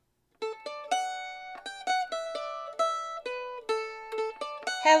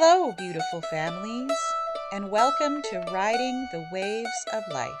Hello, beautiful families, and welcome to Riding the Waves of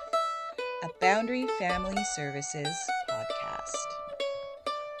Life, a Boundary Family Services podcast.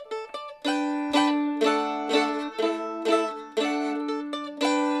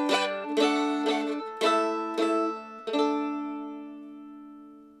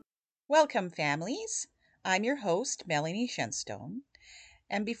 Welcome, families. I'm your host, Melanie Shenstone.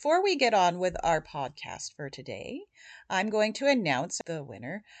 And before we get on with our podcast for today, I'm going to announce the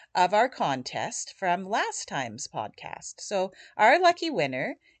winner of our contest from last time's podcast. So our lucky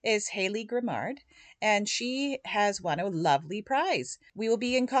winner is Haley Grimard, and she has won a lovely prize. We will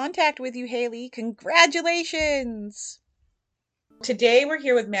be in contact with you, Haley. Congratulations! Today we're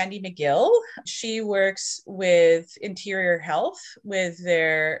here with Mandy McGill. She works with Interior Health with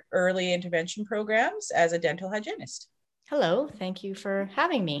their early intervention programs as a dental hygienist. Hello, thank you for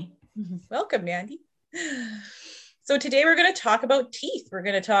having me. Welcome, Mandy. So today we're going to talk about teeth. We're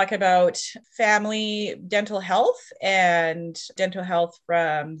going to talk about family dental health and dental health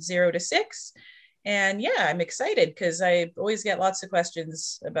from 0 to 6. And yeah, I'm excited because I always get lots of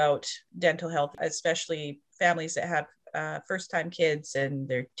questions about dental health, especially families that have first-time kids and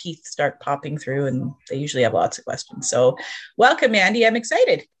their teeth start popping through, and they usually have lots of questions. So welcome, Mandy. I'm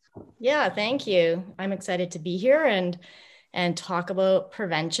excited. Yeah, thank you. I'm excited to be here and talk about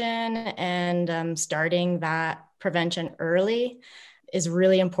prevention, and starting that prevention early is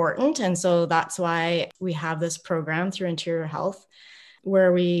really important. And so that's why we have this program through Interior Health,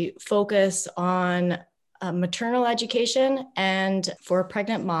 where we focus on maternal education and for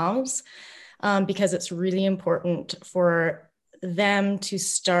pregnant moms, because it's really important for them to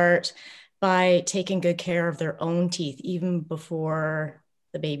start by taking good care of their own teeth even before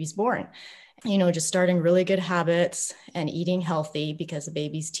the baby's born. You know, just starting really good habits and eating healthy, because the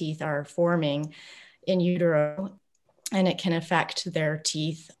baby's teeth are forming in utero and it can affect their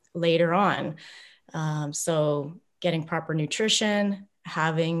teeth later on. So getting proper nutrition,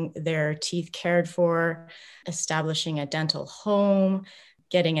 having their teeth cared for, establishing a dental home,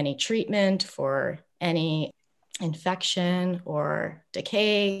 getting any treatment for any infection or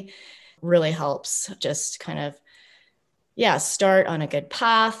decay really helps just kind of start on a good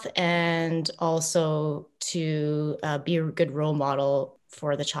path, and also to be a good role model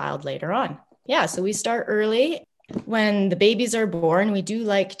for the child later on. Yeah, so we start early. When the babies are born, we do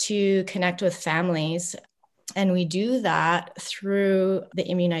like to connect with families, and we do that through the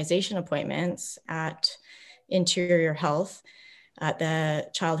immunization appointments at Interior Health, at the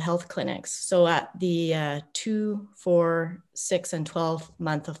child health clinics. So at the 2, 4, 6, and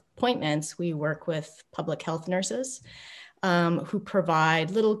 12-month appointments, we work with public health nurses who provide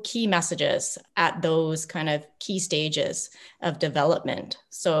little key messages at those kind of key stages of development.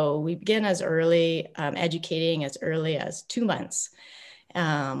 So we begin as early, educating as early as 2 months.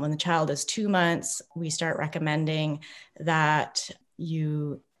 When the child is 2 months, we start recommending that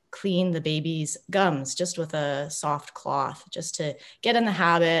you clean the baby's gums just with a soft cloth, just to get in the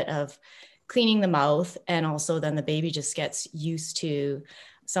habit of cleaning the mouth. And also then the baby just gets used to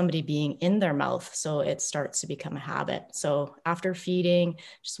somebody being in their mouth, so it starts to become a habit. So after feeding,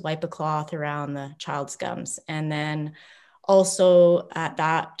 just wipe a cloth around the child's gums. And then also at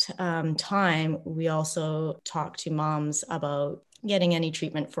that time, we also talk to moms about getting any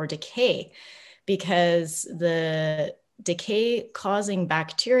treatment for decay, because the decay causing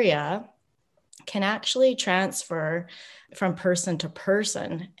bacteria can actually transfer from person to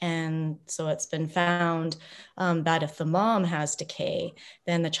person. And so it's been found that if the mom has decay,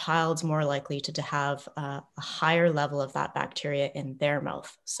 then the child's more likely to have a higher level of that bacteria in their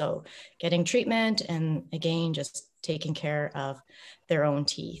mouth. So getting treatment, and again, just taking care of their own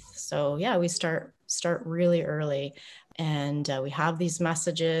teeth. So yeah, we start really early, and we have these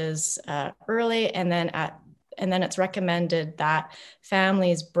messages early, and then it's recommended that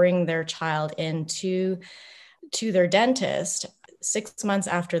families bring their child into their dentist 6 months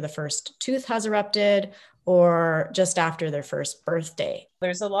after the first tooth has erupted, or just after their first birthday.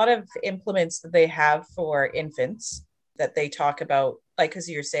 There's a lot of implements that they have for infants that they talk about, like, because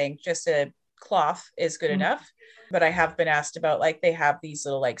you're saying just a cloth is good enough. But I have been asked about, like, they have these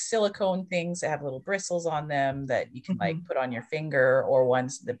little like silicone things that have little bristles on them that you can like put on your finger, or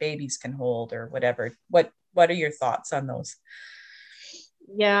ones the babies can hold, or whatever. What are your thoughts on those?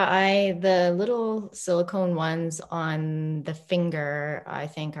 Yeah, the little silicone ones on the finger, I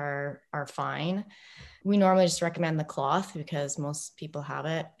think are fine. We normally just recommend the cloth because most people have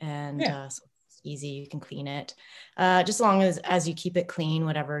it, and so it's easy, you can clean it. Just as long as you keep it clean,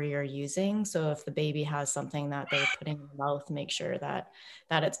 whatever you're using. So if the baby has something that they're putting in the mouth, make sure that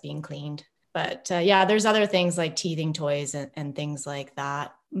it's being cleaned. But yeah, there's other things like teething toys and things like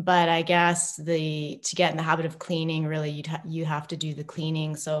that. But I guess to get in the habit of cleaning, really, you have to do the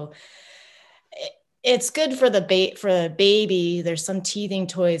cleaning. So it's good for the baby. There's some teething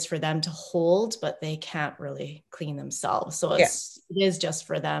toys for them to hold, but they can't really clean themselves. So Yeah. it is just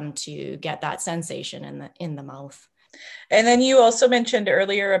for them to get that sensation in the mouth. And then you also mentioned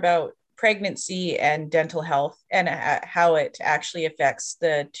earlier about pregnancy and dental health and how it actually affects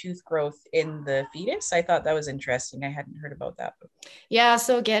the tooth growth in the fetus. I thought that was interesting. I hadn't heard about that before. Yeah,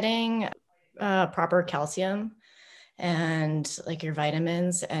 so getting proper calcium and like your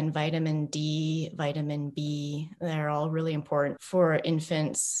vitamins and vitamin D, vitamin B, they're all really important for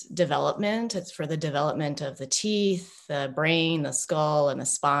infants' development. It's for the development of the teeth, the brain, the skull, and the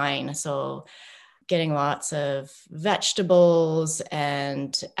spine. So getting lots of vegetables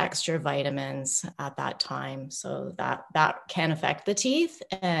and extra vitamins at that time. So that can affect the teeth.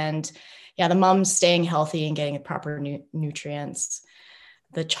 And yeah, the mom's staying healthy and getting the proper nutrients.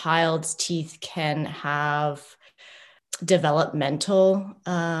 The child's teeth can have developmental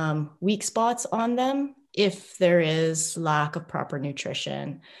weak spots on them if there is lack of proper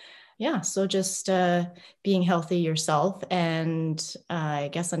nutrition. Yeah, so just being healthy yourself. And I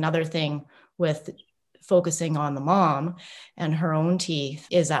guess another thing with focusing on the mom and her own teeth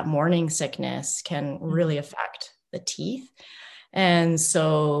is that morning sickness can really affect the teeth. And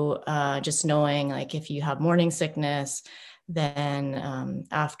so just knowing like if you have morning sickness, then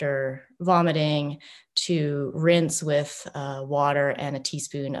after vomiting, to rinse with water and a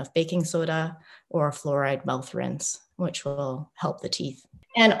teaspoon of baking soda or a fluoride mouth rinse, which will help the teeth.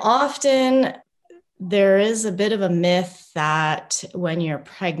 And often there is a bit of a myth that when you're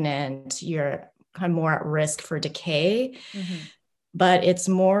pregnant, you're kind of more at risk for decay. But it's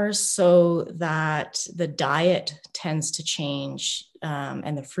more so that the diet tends to change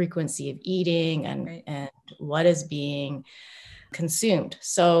and the frequency of eating and what is being consumed.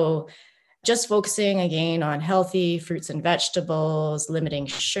 So just focusing again on healthy fruits and vegetables, limiting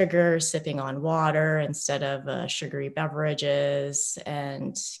sugar, sipping on water instead of sugary beverages,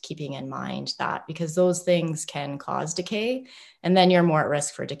 and keeping in mind that because those things can cause decay. And then you're more at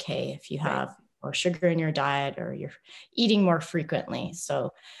risk for decay if you have more sugar in your diet or you're eating more frequently.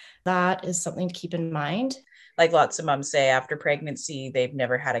 So that is something to keep in mind. Like lots of moms say after pregnancy, they've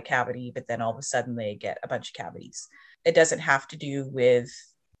never had a cavity, but then all of a sudden they get a bunch of cavities. It doesn't have to do with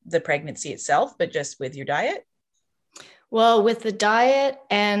the pregnancy itself, but just with your diet? Well, with the diet,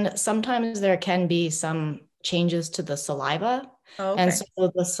 and sometimes there can be some changes to the saliva. Oh, okay. And so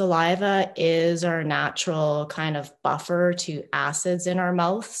the saliva is our natural kind of buffer to acids in our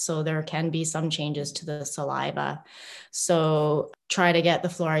mouth. So there can be some changes to the saliva. So try to get the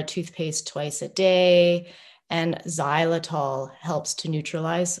fluoride toothpaste twice a day. And xylitol helps to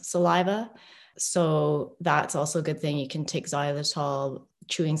neutralize saliva. So that's also a good thing. You can take xylitol,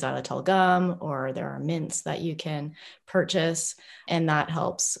 chewing xylitol gum, or there are mints that you can purchase, and that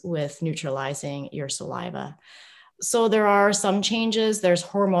helps with neutralizing your saliva. So there are some changes. There's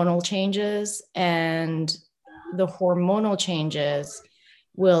hormonal changes, and the hormonal changes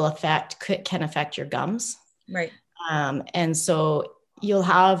can affect your gums. Right. And so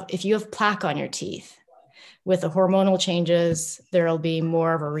if you have plaque on your teeth, with the hormonal changes, there'll be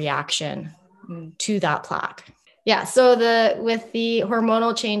more of a reaction to that plaque. Yeah. So with the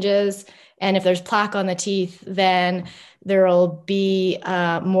hormonal changes, and if there's plaque on the teeth, then there'll be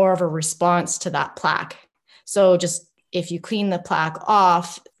more of a response to that plaque. So just if you clean the plaque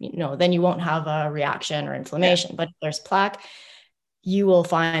off, then you won't have a reaction or inflammation. But if there's plaque, you will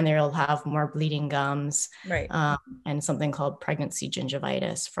find they'll have more bleeding gums, and something called pregnancy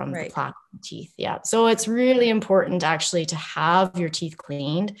gingivitis from the plaque on the teeth. Yeah. So it's really important actually to have your teeth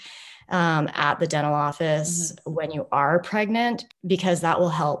cleaned at the dental office when you are pregnant, because that will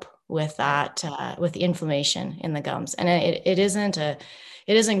help with that, with the inflammation in the gums. And it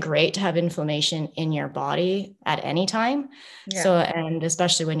isn't great to have inflammation in your body at any time. Yeah. So, and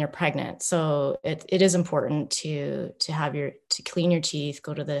especially when you're pregnant. So it is important to clean your teeth,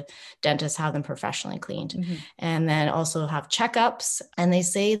 go to the dentist, have them professionally cleaned, and then also have checkups. And they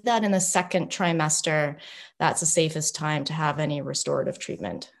say that in the second trimester, that's the safest time to have any restorative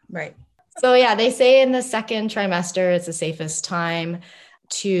treatment. Right. So yeah, they say in the second trimester, it's the safest time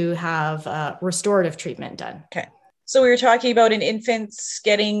to have restorative treatment done. Okay. So we were talking about in infants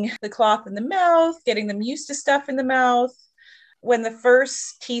getting the cloth in the mouth, getting them used to stuff in the mouth. When the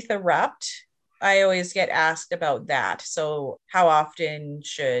first teeth erupt, I always get asked about that. So how often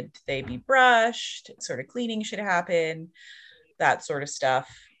should they be brushed? What sort of cleaning should happen? That sort of stuff.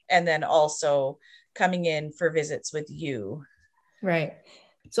 And then also coming in for visits with you. Right.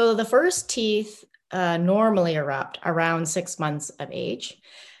 So the first teeth normally erupt around 6 months of age,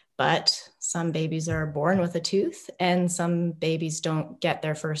 but some babies are born with a tooth and some babies don't get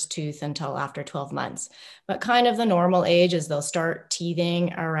their first tooth until after 12 months. But kind of the normal age is they'll start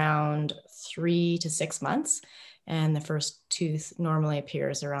teething around 3 to 6 months. And the first tooth normally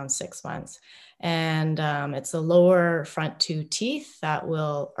appears around 6 months. And it's the lower front two teeth that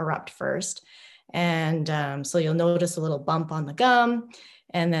will erupt first. And so you'll notice a little bump on the gum,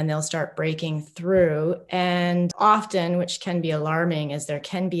 and then they'll start breaking through. And often, which can be alarming, is there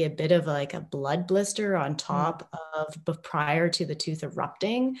can be a bit of like a blood blister on top of prior to the tooth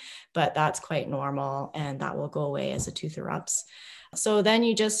erupting, but that's quite normal and that will go away as the tooth erupts. So then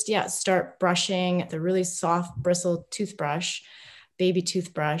you just, start brushing the really soft bristle toothbrush, baby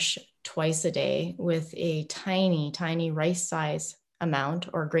toothbrush, twice a day with a tiny, tiny rice size amount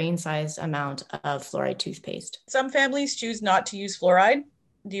or grain sized amount of fluoride toothpaste. Some families choose not to use fluoride.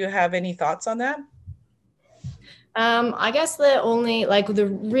 Do you have any thoughts on that? I guess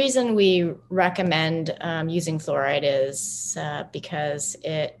the reason we recommend using fluoride is because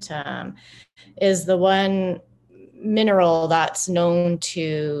it is the one mineral that's known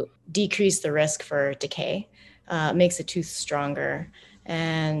to decrease the risk for decay, makes a tooth stronger,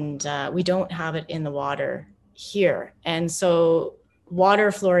 and we don't have it in the water here. And so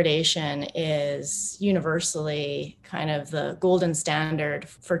water fluoridation is universally kind of the golden standard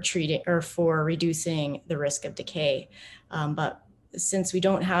for treating or for reducing the risk of decay. But since we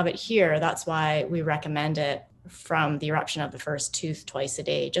don't have it here, that's why we recommend it from the eruption of the first tooth twice a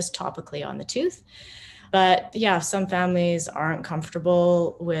day, just topically on the tooth. But yeah, some families aren't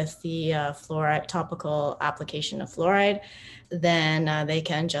comfortable with the fluoride topical application of fluoride, then they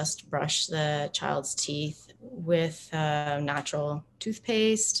can just brush the child's teeth with natural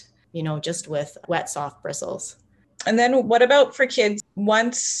toothpaste, just with wet, soft bristles. And then what about for kids?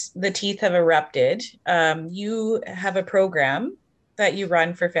 Once the teeth have erupted, you have a program that you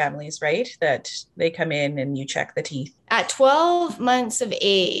run for families, right? That they come in and you check the teeth. At 12 months of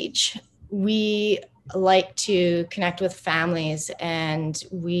age, we like to connect with families, and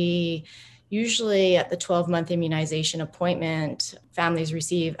we usually at the 12-month immunization appointment, families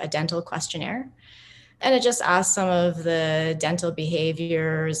receive a dental questionnaire. And it just asks some of the dental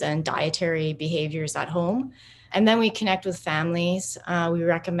behaviors and dietary behaviors at home. And then we connect with families. We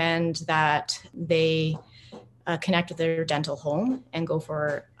recommend that they connect with their dental home and go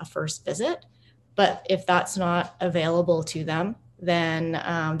for a first visit. But if that's not available to them, then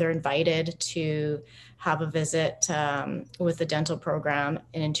they're invited to have a visit with the dental program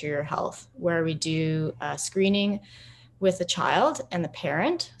in Interior Health, where we do screening with the child and the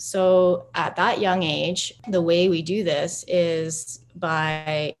parent. So at that young age, the way we do this is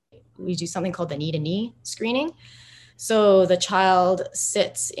we do something called the knee-to-knee screening. So the child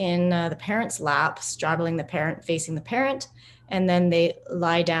sits in the parent's lap, straddling the parent, facing the parent, and then they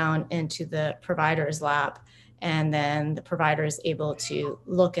lie down into the provider's lap. And then the provider is able to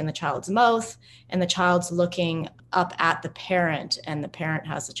look in the child's mouth, and the child's looking up at the parent, and the parent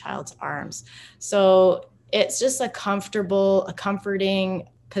has the child's arms. So it's just a comforting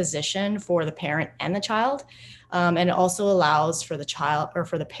position for the parent and the child. And it also allows for the child or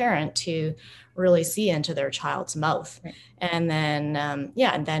for the parent to really see into their child's mouth. Right. And then,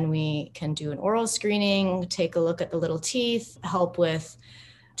 and then we can do an oral screening, take a look at the little teeth, help with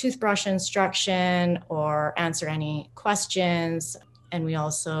toothbrush instruction or answer any questions. And we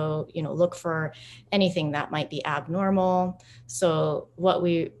also, look for anything that might be abnormal. So what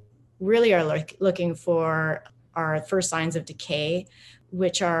we really are looking for are first signs of decay,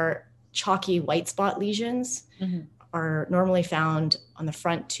 which are chalky white spot lesions, are normally found on the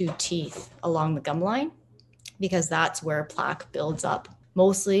front two teeth along the gum line, because that's where plaque builds up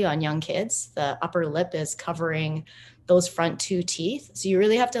mostly on young kids. The upper lip is covering those front two teeth. So you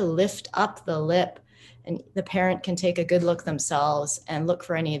really have to lift up the lip, and the parent can take a good look themselves and look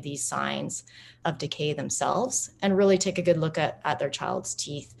for any of these signs of decay themselves, and really take a good look at their child's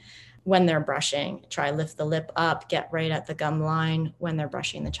teeth when they're brushing. Try lift the lip up, get right at the gum line when they're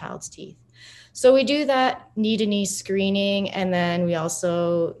brushing the child's teeth. So we do that knee-to-knee screening, and then we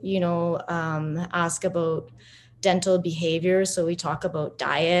also, ask about dental behavior. So we talk about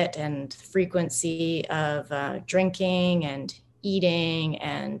diet and frequency of drinking and eating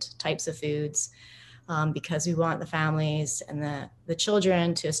and types of foods, because we want the families and the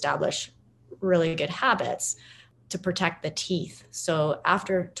children to establish really good habits to protect the teeth. So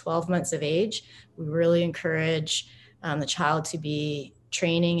after 12 months of age, we really encourage the child to be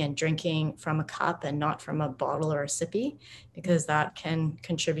training and drinking from a cup and not from a bottle or a sippy, because that can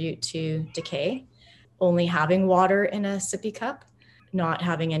contribute to decay. Only having water in a sippy cup not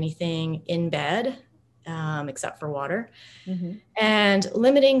having anything in bed except for water. Mm-hmm. And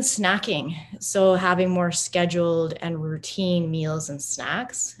limiting snacking. So having more scheduled and routine meals and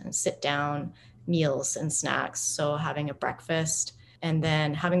snacks and sit down meals and snacks. So having a breakfast and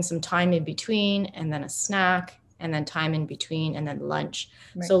then having some time in between and then a snack and then time in between and then lunch.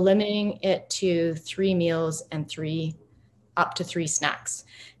 Right. So limiting it to 3 meals and up to 3 snacks.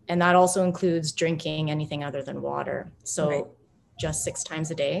 And that also includes drinking anything other than water. So Right. just 6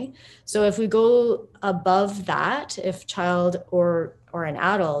 times a day. So if we go above that, if child or an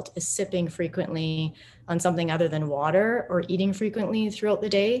adult is sipping frequently on something other than water or eating frequently throughout the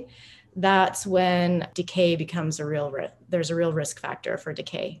day, that's when decay becomes there's a real risk factor for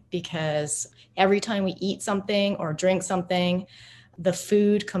decay, because every time we eat something or drink something, the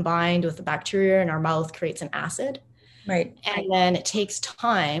food combined with the bacteria in our mouth creates an acid. Right. And then it takes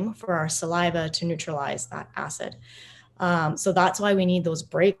time for our saliva to neutralize that acid. So that's why we need those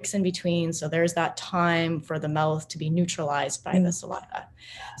breaks in between. So there's that time for the mouth to be neutralized by the saliva.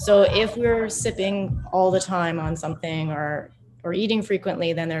 So if we're sipping all the time on something or eating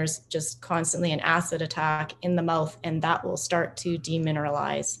frequently, then there's just constantly an acid attack in the mouth, and that will start to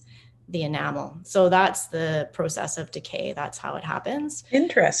demineralize the enamel. So that's the process of decay. That's how it happens.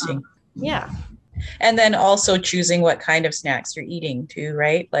 Interesting. Yeah. And then also choosing what kind of snacks you're eating too,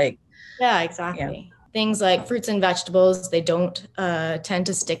 right? Like, yeah, exactly. Things like fruits and vegetables, they don't tend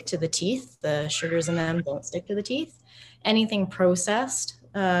to stick to the teeth. The sugars in them don't stick to the teeth. Anything processed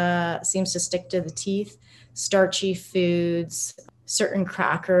seems to stick to the teeth. Starchy foods, certain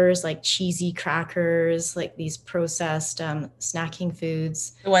crackers like cheesy crackers, like these processed snacking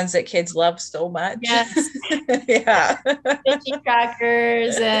foods. the ones that kids love so much. Yes. Yeah. Fishy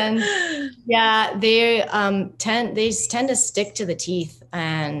crackers, and they tend to stick to the teeth,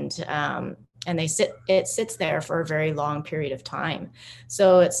 and it sits there for a very long period of time.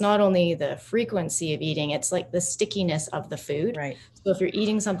 So it's not only the frequency of eating, it's like the stickiness of the food. Right. So if you're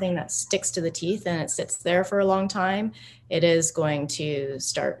eating something that sticks to the teeth and it sits there for a long time, it is going to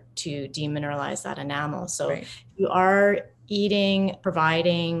start to demineralize that enamel. So Right. if you are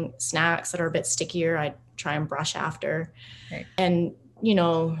providing snacks that are a bit stickier, I try and brush after. Right. And,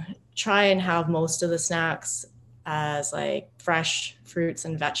 try and have most of the snacks as like fresh fruits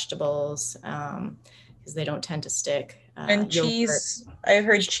and vegetables, because they don't tend to stick. And cheese, I've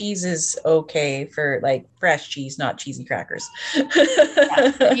heard cheese is okay for like fresh cheese, not cheesy crackers. Cheese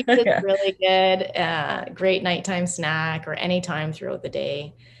is really good. Great nighttime snack or anytime throughout the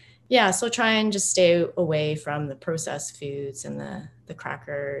day. Yeah, so try and just stay away from the processed foods and the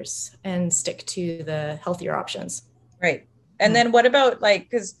crackers and stick to the healthier options. Right. And then what about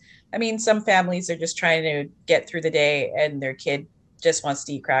because I mean, some families are just trying to get through the day and their kid just wants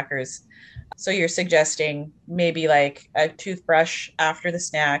to eat crackers. So you're suggesting maybe like a toothbrush after the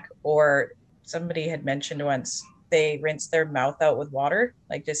snack, or somebody had mentioned once they rinse their mouth out with water,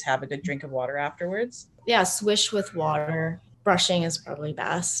 like just have a good drink of water afterwards. Yeah, swish with water. Brushing is probably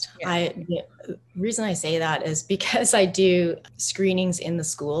best. Yeah. The reason I say that is because I do screenings in the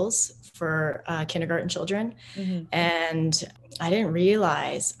schools for kindergarten children. Mm-hmm. And I didn't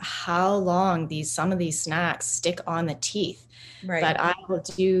realize how long some of these snacks stick on the teeth. Right. But I will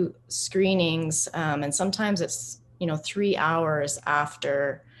do screenings, and sometimes it's 3 hours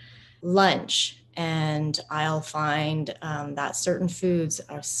after lunch, and I'll find that certain foods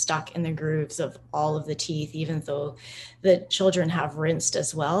are stuck in the grooves of all of the teeth, even though the children have rinsed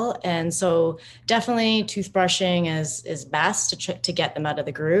as well. And so definitely toothbrushing is best to get them out of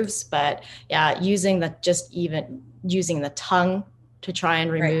the grooves. But yeah, using the tongue to try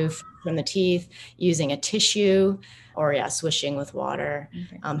and remove from the teeth, using a tissue, or swishing with water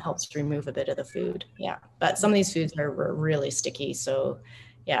helps remove a bit of the food. Yeah, but some of these foods are really sticky, so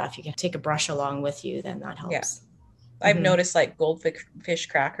yeah, if you can take a brush along with you, then that helps. Yeah. I've noticed like goldfish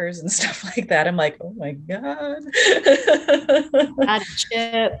crackers and stuff like that. I'm like, oh my God. Add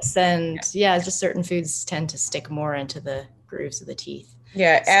chips and just certain foods tend to stick more into the grooves of the teeth.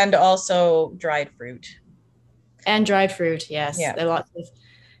 Yeah, and also dried fruit. And dried fruit, yes. Yeah. There are lots of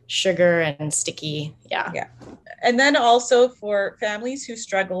sugar and sticky. Yeah. Yeah. And then also for families who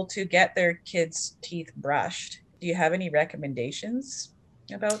struggle to get their kids' teeth brushed, do you have any recommendations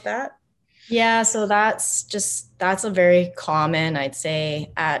about that? Yeah, so that's a very common, I'd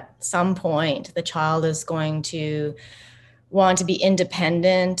say, at some point, the child is going to want to be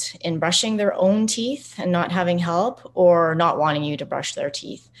independent in brushing their own teeth and not having help, or not wanting you to brush their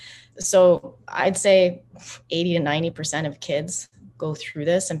teeth. So I'd say 80 to 90% of kids go through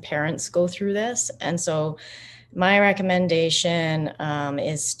this, and parents go through this. And so my recommendation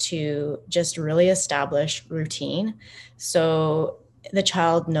is to just really establish routine. So the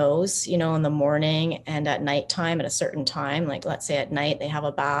child knows, in the morning and at nighttime at a certain time, like let's say at night they have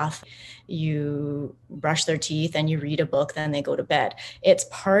a bath, you brush their teeth and you read a book, then they go to bed. It's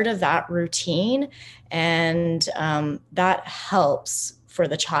part of that routine. And that helps for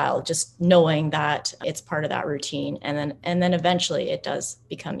the child, just knowing that it's part of that routine. And then eventually it does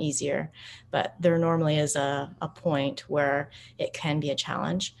become easier. But there normally is a point where it can be a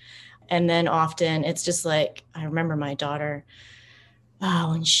challenge. And then often it's just like, I remember my daughter,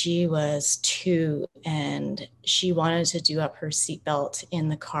 when she was 2 and she wanted to do up her seatbelt in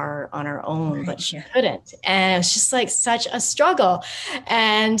the car on her own, but she couldn't. And it's just like such a struggle.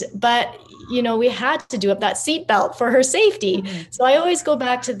 But we had to do up that seatbelt for her safety. Mm-hmm. So I always go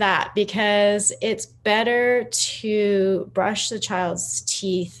back to that, because it's better to brush the child's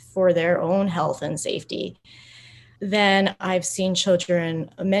teeth for their own health and safety. Then I've seen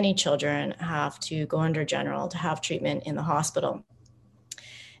many children have to go under general to have treatment in the hospital.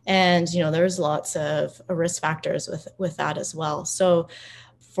 And, there's lots of risk factors with that as well. So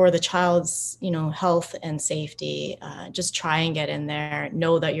for the child's, health and safety, just try and get in there,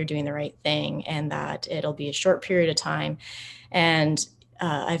 know that you're doing the right thing and that it'll be a short period of time. And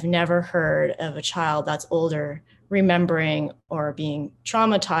I've never heard of a child that's older remembering or being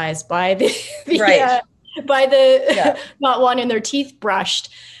traumatized by not wanting their teeth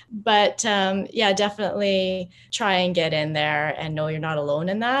brushed. But definitely try and get in there and know you're not alone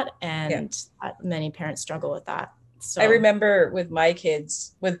in that. And many parents struggle with that. So I remember with my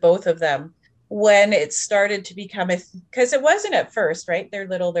kids, with both of them, when it started to become because it wasn't at first, right? They're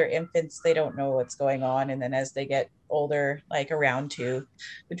little, they're infants, they don't know what's going on. And then as they get older, like around 2,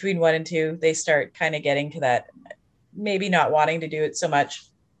 between 1 and 2, they start kind of getting to that, maybe not wanting to do it so much.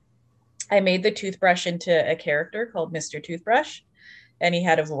 I made the toothbrush into a character called Mr. Toothbrush. And he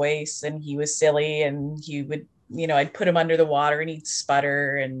had a voice and he was silly, and he would, I'd put him under the water and he'd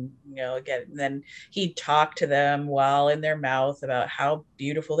sputter and, and then he'd talk to them while in their mouth about how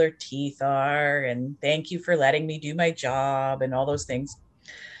beautiful their teeth are and thank you for letting me do my job and all those things.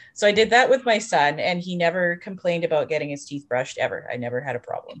 So I did that with my son, and he never complained about getting his teeth brushed ever. I never had a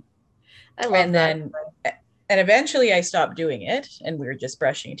problem. I love that. And eventually I stopped doing it and we were just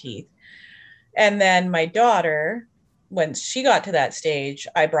brushing teeth. And then my daughter, when she got to that stage,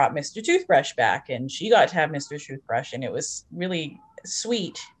 I brought Mr. Toothbrush back and she got to have Mr. Toothbrush. And it was really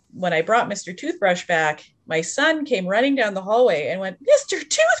sweet. When I brought Mr. Toothbrush back, my son came running down the hallway and went, "Mr.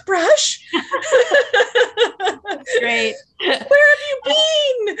 Toothbrush!" That's great. Where have you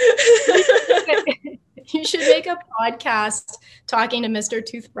been? You should make a podcast talking to Mr.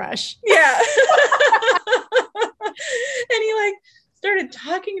 Toothbrush. Yeah. And he started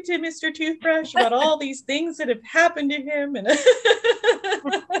talking to Mr. Toothbrush about all these things that have happened to him. And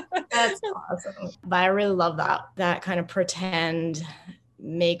that's awesome. But I really love that kind of pretend,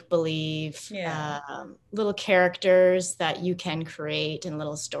 make believe, little characters that you can create and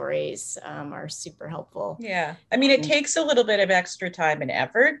little stories are super helpful. Yeah. I mean, it takes a little bit of extra time and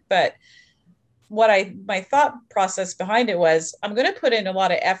effort, but my thought process behind it was, I'm going to put in a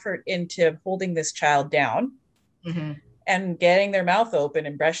lot of effort into holding this child down. Mm-hmm. And getting their mouth open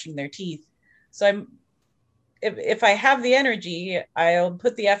and brushing their teeth. So if I have the energy, I'll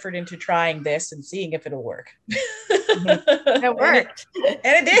put the effort into trying this and seeing if it'll work. It worked. And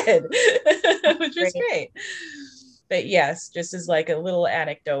it did, which was great. But yes, just as like a little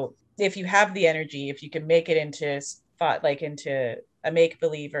anecdote, if you have the energy, if you can make it into a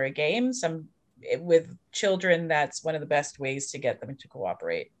make-believe or a game, with children, that's one of the best ways to get them to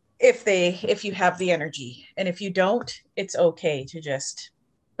cooperate. If you have the energy, and if you don't, it's okay to just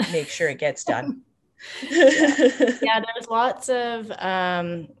make sure it gets done. Yeah, there's lots of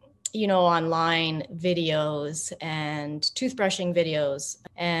online videos and toothbrushing videos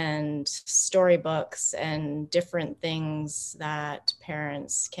and storybooks and different things that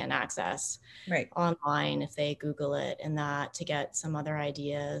parents can access online if they Google it, and that to get some other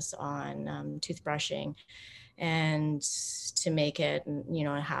ideas on toothbrushing and to make it,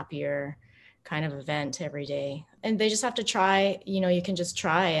 a happier kind of event every day. And they just have to try, you can just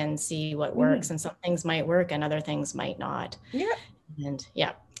try and see what works, and some things might work and other things might not.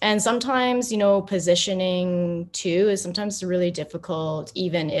 And sometimes, positioning too is sometimes really difficult.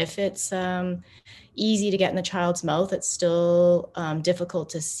 Even if it's easy to get in the child's mouth, it's still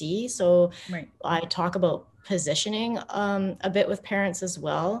difficult to see. So I talk about positioning a bit with parents as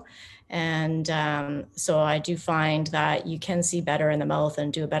well. And so I do find that you can see better in the mouth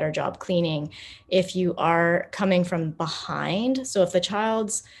and do a better job cleaning if you are coming from behind. So if the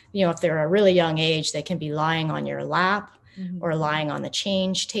child's, if they're a really young age, they can be lying on your lap or lying on the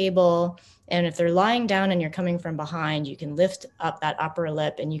change table. And if they're lying down and you're coming from behind, you can lift up that upper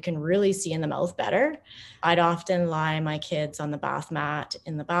lip and you can really see in the mouth better. I'd often lie my kids on the bath mat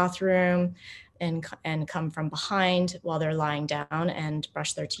in the bathroom and come from behind while they're lying down and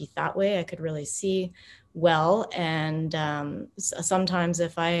brush their teeth that way. I could really see well. And sometimes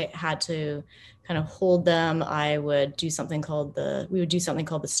if I had to kind of hold them, we would do something called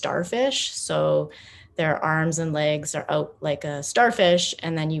the starfish. So their arms and legs are out like a starfish,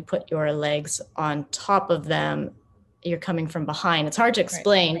 and then you put your legs on top of them. You're coming from behind. It's hard to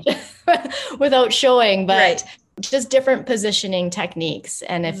explain without showing, but just different positioning techniques.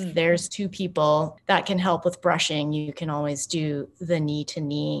 And if there's two people that can help with brushing, you can always do the knee to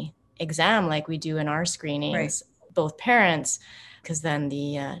knee exam like we do in our screenings, both parents, because then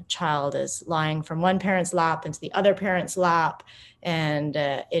the child is lying from one parent's lap into the other parent's lap. And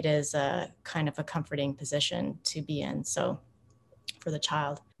it is a kind of a comforting position to be in. So for the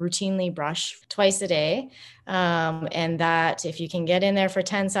child, routinely brush twice a day. And that if you can get in there for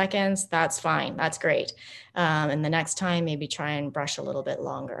 10 seconds, that's fine. That's great. And the next time, maybe try and brush a little bit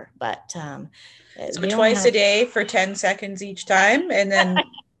longer. But so twice a day for 10 seconds each time. And then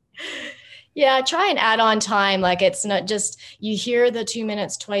yeah, try and add on time. Like it's not just, you hear the 2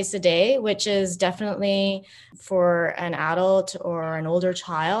 minutes twice a day, which is definitely for an adult or an older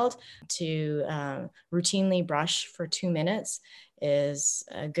child to routinely brush for 2 minutes is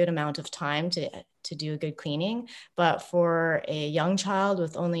a good amount of time to do a good cleaning. But for a young child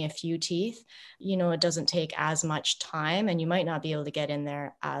with only a few teeth, it doesn't take as much time and you might not be able to get in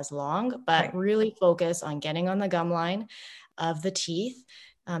there as long, but really focus on getting on the gum line of the teeth.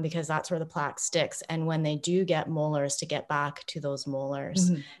 Because that's where the plaque sticks. And when they do get molars, to get back to those molars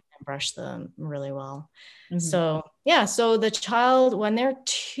and brush them really well. So the child, when they're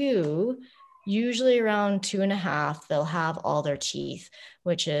 2, usually around 2.5, they'll have all their teeth,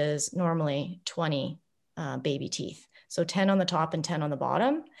 which is normally 20 baby teeth. So 10 on the top and 10 on the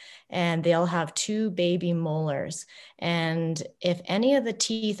bottom, and they'll have 2 baby molars. And if any of the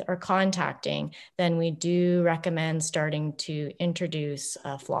teeth are contacting, then we do recommend starting to introduce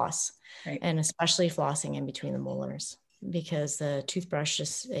floss, and especially flossing in between the molars, because the toothbrush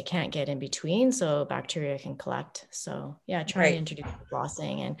it can't get in between, so bacteria can collect. So try and introduce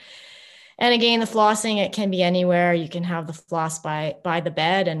flossing. And again, the flossing, it can be anywhere. You can have the floss by the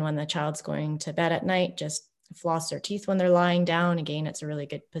bed, and when the child's going to bed at night, just floss their teeth when they're lying down. Again, it's a really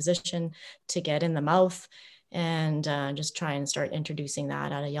good position to get in the mouth, and just try and start introducing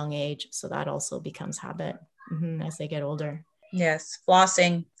that at a young age. So that also becomes habit as they get older. Yes,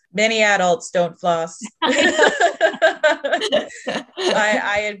 flossing. Many adults don't floss. I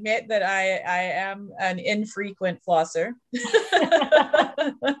admit that I am an infrequent flosser.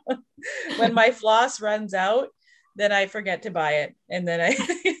 When my floss runs out, then I forget to buy it, and then I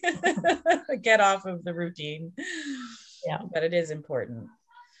get off of the routine. But it is important.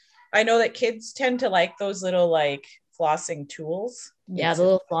 I know that kids tend to like those little flossing tools. The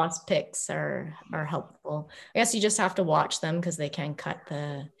little floss picks are helpful. I guess you just have to watch them because they can cut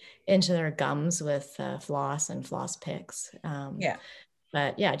into their gums with floss and floss picks.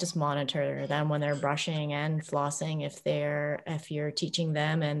 But just monitor them when they're brushing and flossing. If you're teaching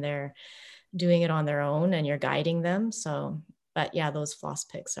them and they're doing it on their own and you're guiding them. So, but those floss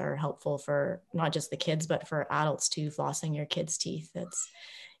picks are helpful for not just the kids, but for adults too. Flossing your kids' teeth,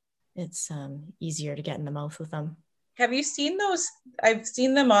 it's easier to get in the mouth with them. Have you seen those? I've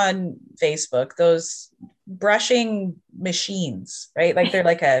seen them on Facebook, those brushing machines, right? Like they're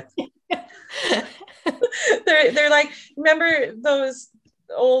like they're like, remember those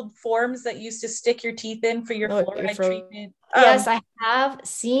old forms that used to stick your teeth in for your fluoride treatment? Yes, I have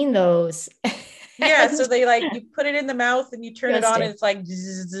seen those. So they you put it in the mouth and you turn it on and it's like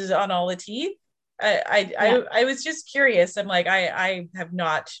zzz on all the teeth. I was just curious. I'm like, I have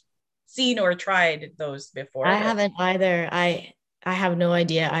not seen or tried those before. I haven't either. I have no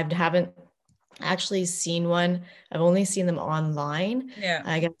idea. I haven't actually seen one. I've only seen them online.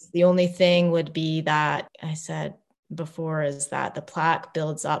 I guess the only thing would be that I said before is that the plaque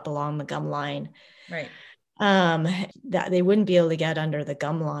builds up along the gum line. That they wouldn't be able to get under the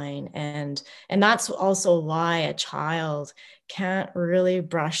gum line. And that's also why a child can't really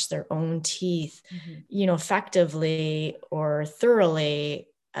brush their own teeth, effectively or thoroughly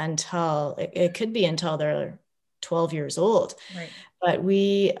until it could be until they're 12 years old. But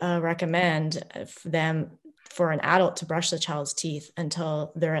we recommend for an adult to brush the child's teeth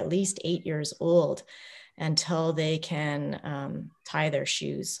until they're at least 8 years old, until they can tie their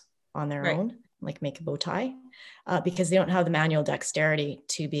shoes on their own. like make a bow tie, because they don't have the manual dexterity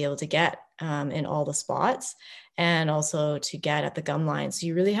to be able to get in all the spots and also to get at the gum line. So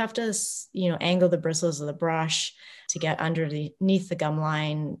you really have to, angle the bristles of the brush to get underneath the gum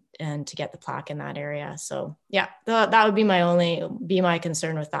line and to get the plaque in that area. So yeah, that would be my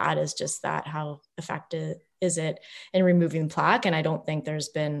concern with that, is just that how effective is it in removing plaque? And I don't think there's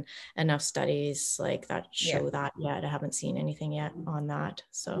been enough studies like that show that yet. I haven't seen anything yet on that.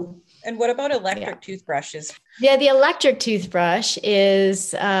 So. And what about electric toothbrushes? Yeah, the electric toothbrush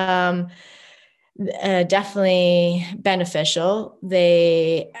is definitely beneficial.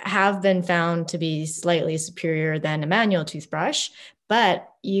 They have been found to be slightly superior than a manual toothbrush, but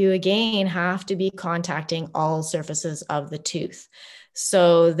you again have to be contacting all surfaces of the tooth.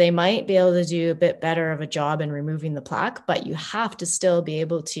 So they might be able to do a bit better of a job in removing the plaque, but you have to still be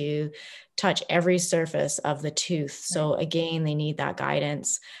able to touch every surface of the tooth. So again, they need that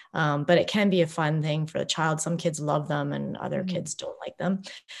guidance. But it can be a fun thing for the child. Some kids love them and other kids don't like them.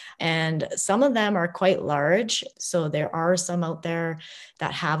 And some of them are quite large. So there are some out there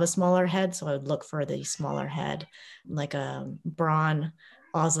that have a smaller head. So I would look for the smaller head, like a Braun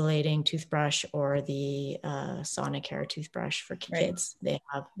oscillating toothbrush or the Sonicare toothbrush for kids. They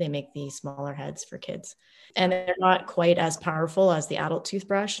make the smaller heads for kids. And they're not quite as powerful as the adult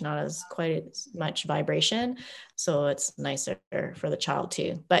toothbrush, not as quite as much vibration. So it's nicer for the child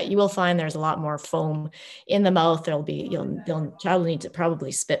too. But you will find there's a lot more foam in the mouth. Child will need to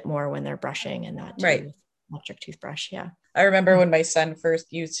probably spit more when they're brushing, and that too with electric toothbrush. Yeah. I remember when my son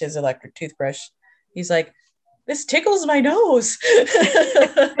first used his electric toothbrush, he's like, this tickles my nose.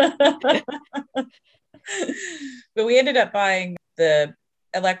 But we ended up buying the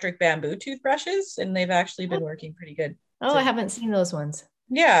electric bamboo toothbrushes, and they've actually been working pretty good. Oh, I haven't seen those ones.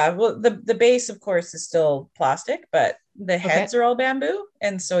 Yeah, well, the base, of course, is still plastic, but the heads are all bamboo,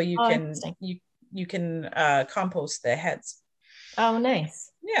 and so you can compost the heads. Oh,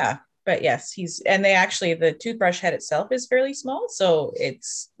 nice. Yeah, but yes, the toothbrush head itself is fairly small, so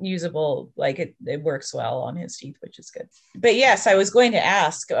it's usable. Like it works well on his teeth, which is good. But yes, I was going to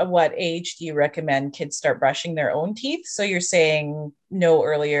ask, what age do you recommend kids start brushing their own teeth? So you're saying no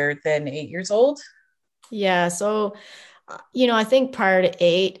earlier than 8 years old? Yeah. So, I think prior to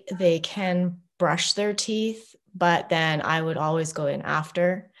 8, they can brush their teeth, but then I would always go in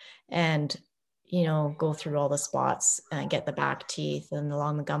after and, go through all the spots and get the back teeth and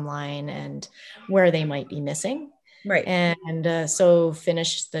along the gum line and where they might be missing. Right. And so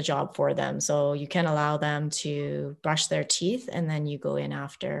finish the job for them. So you can allow them to brush their teeth and then you go in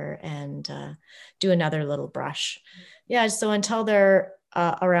after and do another little brush. Yeah. So until they're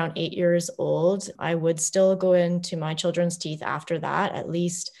around 8 years old, I would still go into my children's teeth after that, at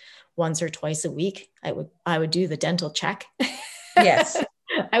least once or twice a week. I would do the dental check. Yes.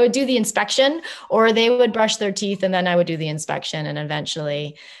 I would do the inspection, or they would brush their teeth and then I would do the inspection. And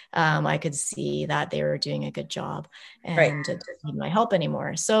eventually I could see that they were doing a good job and it didn't need my help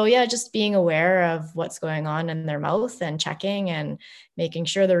anymore. So yeah, just being aware of what's going on in their mouth and checking and making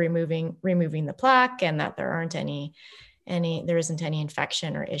sure they're removing the plaque and that there isn't any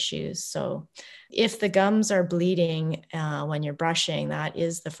infection or issues. So if the gums are bleeding when you're brushing, that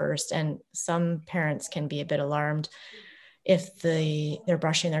is the first. And some parents can be a bit alarmed if they're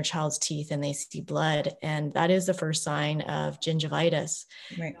brushing their child's teeth and they see blood, and that is the first sign of gingivitis.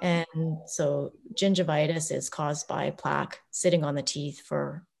 Right. And so gingivitis is caused by plaque sitting on the teeth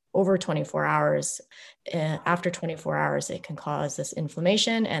for over 24 hours. After 24 hours, it can cause this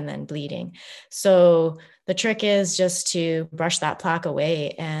inflammation and then bleeding. So the trick is just to brush that plaque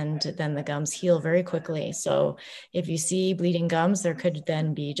away, and then the gums heal very quickly. So if you see bleeding gums, there could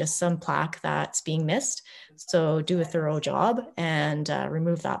then be just some plaque that's being missed. So do a thorough job and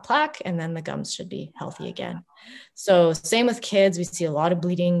remove that plaque, and then the gums should be healthy again. So same with kids, we see a lot of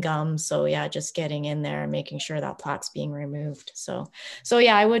bleeding gums. So yeah, just getting in there and making sure that plaque's being removed. So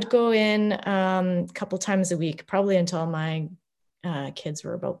yeah, I would go in a couple times a week, probably until my kids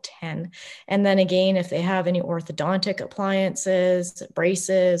were about 10. And then again, if they have any orthodontic appliances,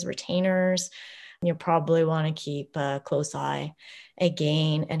 braces, retainers, you probably want to keep a close eye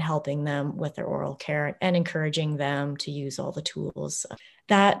again and helping them with their oral care and encouraging them to use all the tools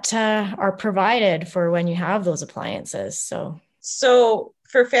that are provided for when you have those appliances. So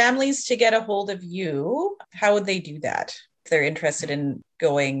for families to get a hold of you, how would they do that if they're interested in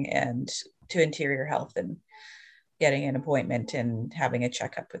going and to Interior Health and getting an appointment and having a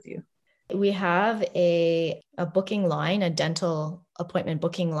checkup with you? We have a booking line, a dental appointment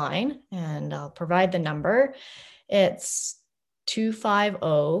booking line, and I'll provide the number. It's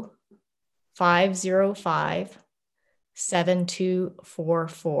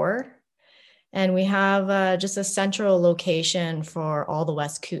 250-505-7244. And we have just a central location for all the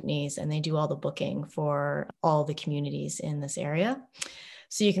West Kootenays, and they do all the booking for all the communities in this area.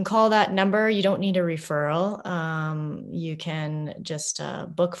 So you can call that number. You don't need a referral. You can just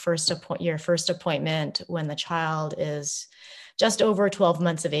book your first appointment when the child is just over 12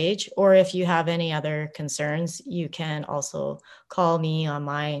 months of age. Or if you have any other concerns, you can also call me on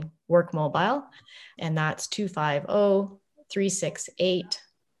my work mobile, and that's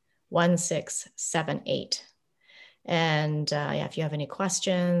 250-368-1678. And yeah, if you have any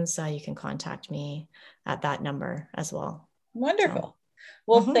questions, you can contact me at that number as well. Wonderful.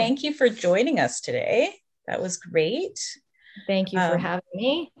 Well, thank you for joining us today. That was great. Thank you for having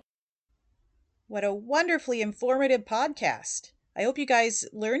me. What a wonderfully informative podcast. I hope you guys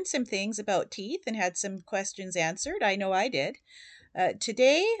learned some things about teeth and had some questions answered. I know I did.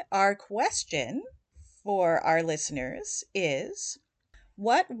 Today, our question for our listeners is,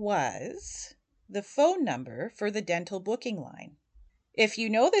 what was the phone number for the dental booking line? If you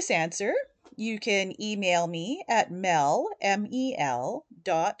know this answer, you can email me at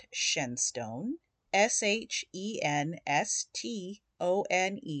mel.shenstone, SHENSTONE,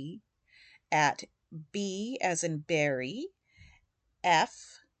 at B as in berry,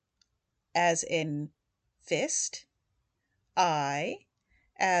 F as in fist, I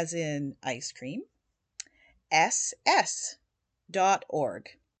as in ice cream, SS.org.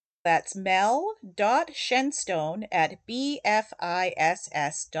 That's mel.shenstone at bfiss.org.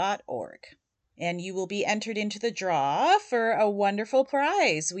 And you will be entered into the draw for a wonderful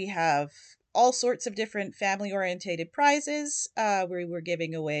prize. We have all sorts of different family-orientated prizes. We're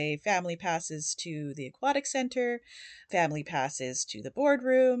giving away family passes to the aquatic center, family passes to the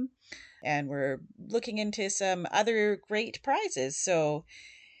boardroom, and we're looking into some other great prizes. So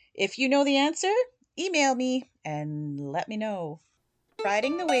if you know the answer, email me and let me know.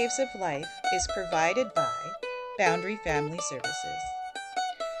 Riding the Waves of Life is provided by Boundary Family Services.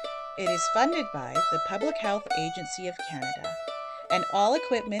 It is funded by the Public Health Agency of Canada, and all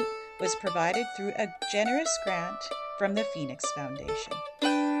equipment was provided through a generous grant from the Phoenix Foundation.